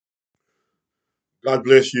God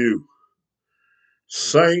bless you.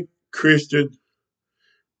 Saint Christian,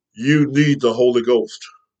 you need the Holy Ghost.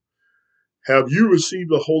 Have you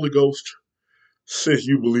received the Holy Ghost since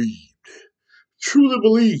you believe? Truly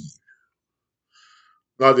believe.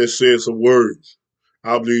 Not just saying some words.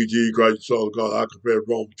 I believe Jesus Christ, the Son of God. I compare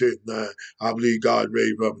Romans 10:9. I believe God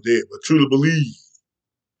raised from the dead. But truly believe.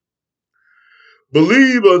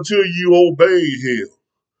 Believe until you obey Him.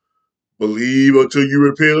 Believe until you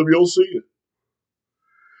repent of your sin.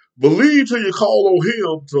 Believe till you call on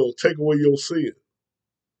Him to take away your sin.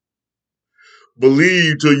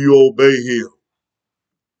 Believe till you obey Him.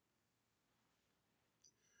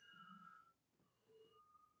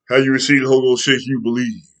 Have you received the Holy Ghost since you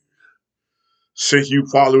believe? Since you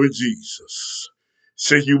following Jesus?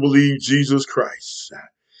 Since you believe Jesus Christ?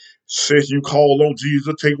 Since you call on Jesus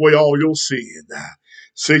to take away all your sin?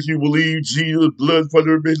 Since you believe Jesus' blood for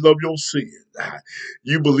the remission of your sin?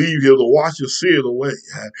 You believe Him to wash your sin away,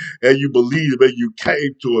 and you believe Him, and you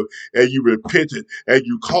came to Him, and you repented, and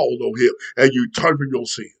you called on Him, and you turned from your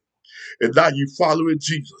sin. And now you following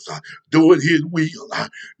Jesus, doing His will.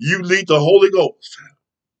 You need the Holy Ghost.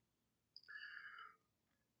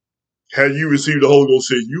 Have you received the Holy Ghost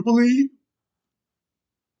since you believe?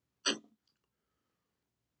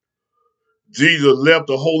 Jesus left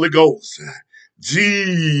the Holy Ghost.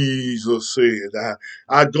 Jesus said,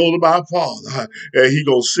 I go to my Father, and He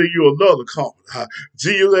gonna send you another comfort.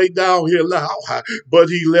 Jesus ain't down here now, but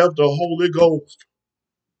He left the Holy Ghost.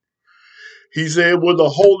 He said, when the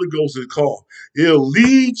Holy Ghost is called, He'll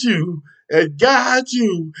lead you and guide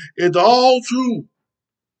you into all truth.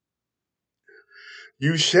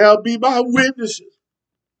 You shall be my witnesses.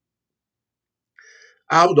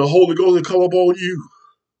 After the Holy Ghost will come upon you.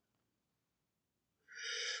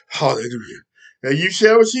 Hallelujah. And you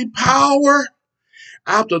shall receive power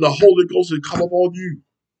after the Holy Ghost will come upon you.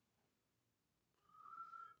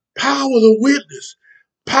 Power to witness,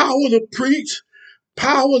 power to preach,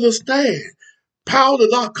 power to stand, power to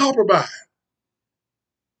not compromise.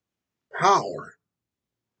 Power.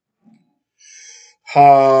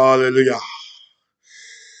 Hallelujah.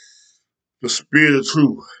 The Spirit of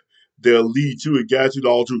truth, they'll lead you and guide you to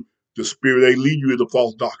all truth. The Spirit ain't lead you into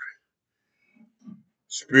false doctrine.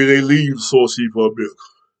 Spirit ain't lead you to sow seed for a miracle.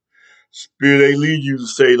 Spirit ain't lead you to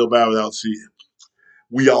say nobody without sin.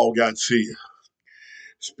 We all got sin.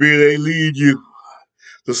 Spirit ain't lead you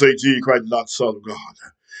to say Jesus Christ is not the Son of God.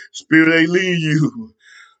 Spirit ain't lead you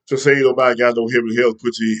to say nobody got no heaven and hell to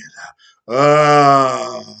put you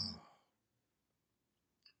in.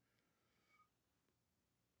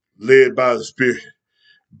 Led by the Spirit,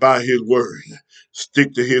 by His word.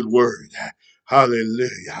 Stick to His word.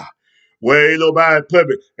 Hallelujah. Well, ain't nobody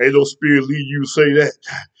perfect. Ain't no spirit lead you to say that.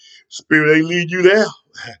 Spirit ain't lead you there.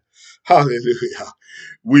 Hallelujah.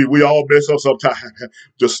 We all mess up sometimes.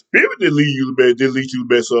 The Spirit didn't lead you to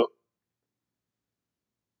mess up.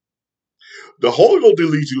 The Holy Ghost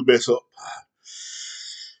didn't lead you to mess up.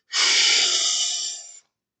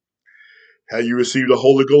 Have you received the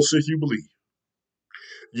Holy Ghost since you believe?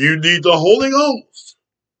 You need the Holy Ghost.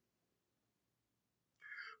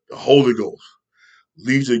 The Holy Ghost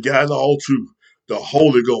leads you guide to all truth. The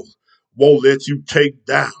Holy Ghost won't let you take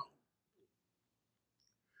down.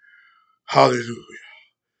 Hallelujah.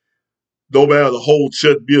 No matter the whole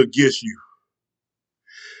church be against you.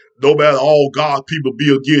 No matter all God's people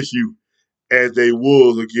be against you, as they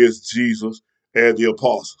was against Jesus and the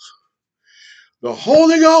apostles. The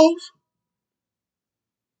Holy Ghost,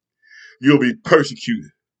 you'll be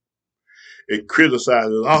persecuted and criticized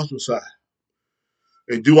and ostracized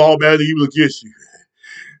and do all manner of evil against you.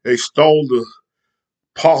 They stole the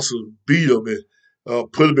apostles, beat them,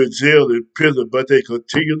 and put them in jail and prison, but they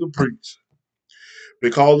continue to preach.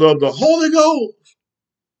 Because of the Holy Ghost,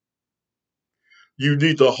 you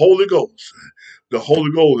need the Holy Ghost. The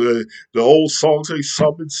Holy Ghost, the old song says,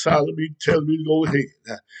 something inside of me telling me to go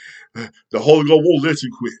ahead. The Holy Ghost won't let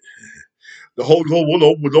you quit. The Holy Ghost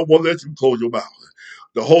won't let you close your mouth.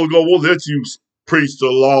 The Holy Ghost won't let you preach the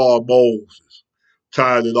law of Moses.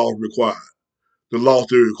 Tithe and offering required. The law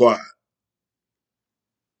still required.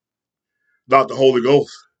 Not the Holy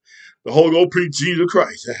Ghost. The Holy Ghost preach Jesus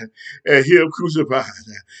Christ and Him crucified.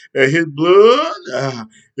 And His blood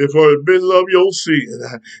is for the remission of your sin.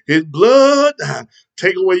 His blood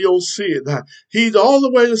take away your sin. He's all the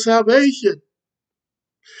way to salvation.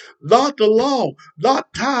 Not the law,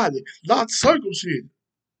 not tithing, not circumcision.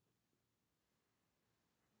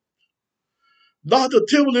 Not the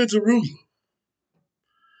temple in Jerusalem.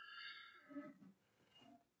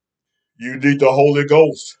 You need the Holy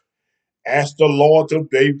Ghost. Ask the Lord to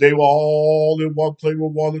they were all in one place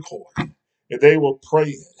with one accord. And they were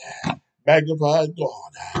praying. Magnify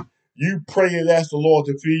God. You pray and ask the Lord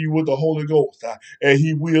to fill you with the Holy Ghost, and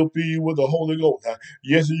He will fill you with the Holy Ghost.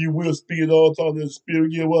 Yes, you will speak in all tongues and the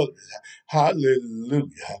Spirit give others. Hallelujah.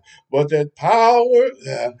 But that power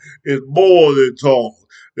is more than tongues.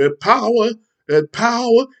 That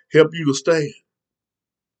power help you to stand.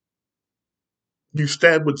 You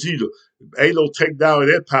stand with Jesus. Ain't no take down of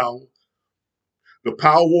that power. The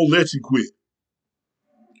power won't let you quit.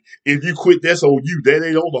 If you quit, that's on you. That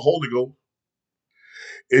ain't on the Holy Ghost.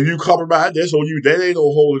 If you compromise, that's on you. That ain't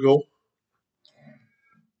on Holy Ghost.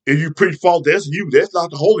 If you preach false, that's you. That's not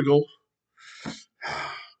the Holy Ghost.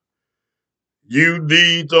 You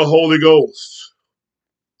need the Holy Ghost.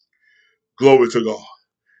 Glory to God.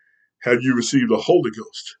 Have you received the Holy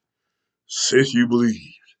Ghost since you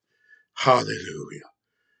believe? Hallelujah.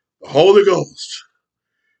 The Holy Ghost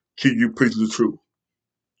keep you preaching the truth.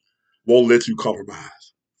 Won't let you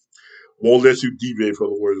compromise. Won't let you deviate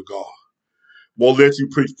from the word of God. Won't let you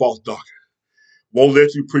preach false doctrine. Won't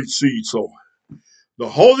let you preach seed sowing. The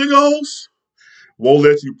Holy Ghost won't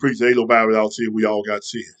let you preach ain't nobody without sin. We all got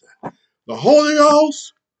sin. The Holy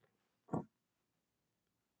Ghost,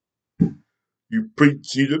 you preach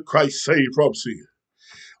Jesus Christ saved from sin.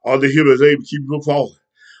 Under Him is able to keep you from falling.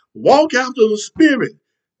 Walk after the Spirit,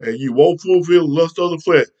 and you won't fulfill the lust of the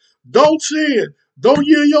flesh. Don't sin. Don't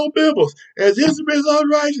yield your members as instruments of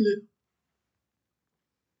unrighteousness.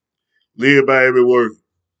 Live by every word.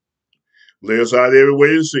 Lay aside every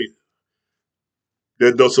way of sin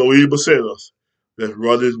that does so evil beset us. Let's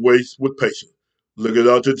run this race with patience. Looking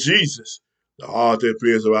unto Jesus, the heart and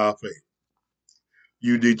fears of our faith.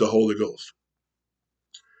 You need the Holy Ghost.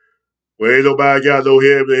 Well, ain't nobody got no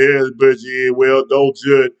head in the head, but yeah, well, don't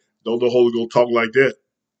judge. Don't the Holy Ghost talk like that.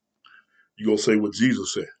 You're going to say what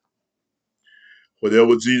Jesus said.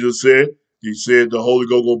 Whatever Jesus said, He said the Holy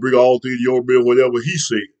Ghost going to bring all things to your remembrance, whatever He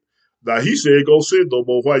said. Now, He said, go sin no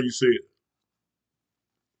more. Why you said?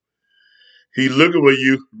 He looking for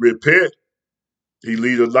you, repent. He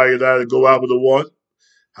lead the 99 and go out with the one.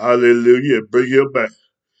 Hallelujah, and bring him back.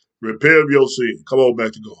 Repent of your sin. Come on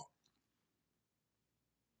back to God.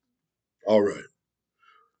 All right.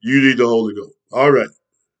 You need the Holy Ghost. All right.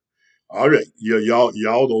 All right. Yeah, y'all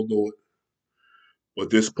don't know it. But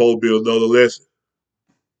this supposed to be another lesson.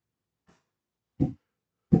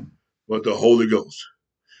 But the Holy Ghost.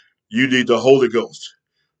 You need the Holy Ghost.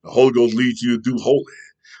 The Holy Ghost leads you to do holy,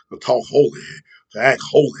 to talk holy, to act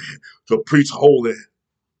holy, to preach holy.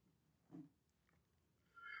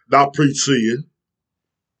 Not preach sin.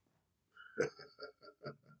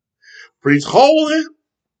 Preach holy.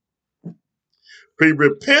 Preach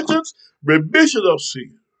repentance, remission of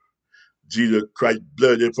sin. Jesus Christ's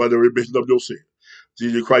blood in front of the remission of your sin.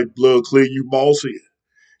 Jesus Christ's blood clean you from all sin.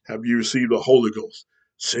 Have you received the Holy Ghost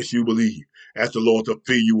since you believe? Ask the Lord to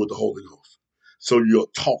fill you with the Holy Ghost so you'll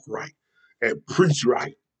talk right and preach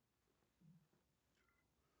right.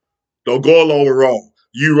 Don't go along with wrong.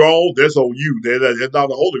 You wrong, that's on you. That's not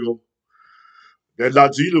the Holy Ghost. That's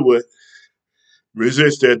not Jesus with.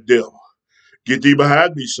 Resist that devil. Get thee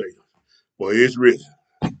behind me, Satan. For it's written.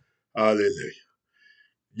 Hallelujah.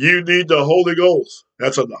 You need the Holy Ghost.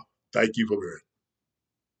 That's enough. Thank you for hearing.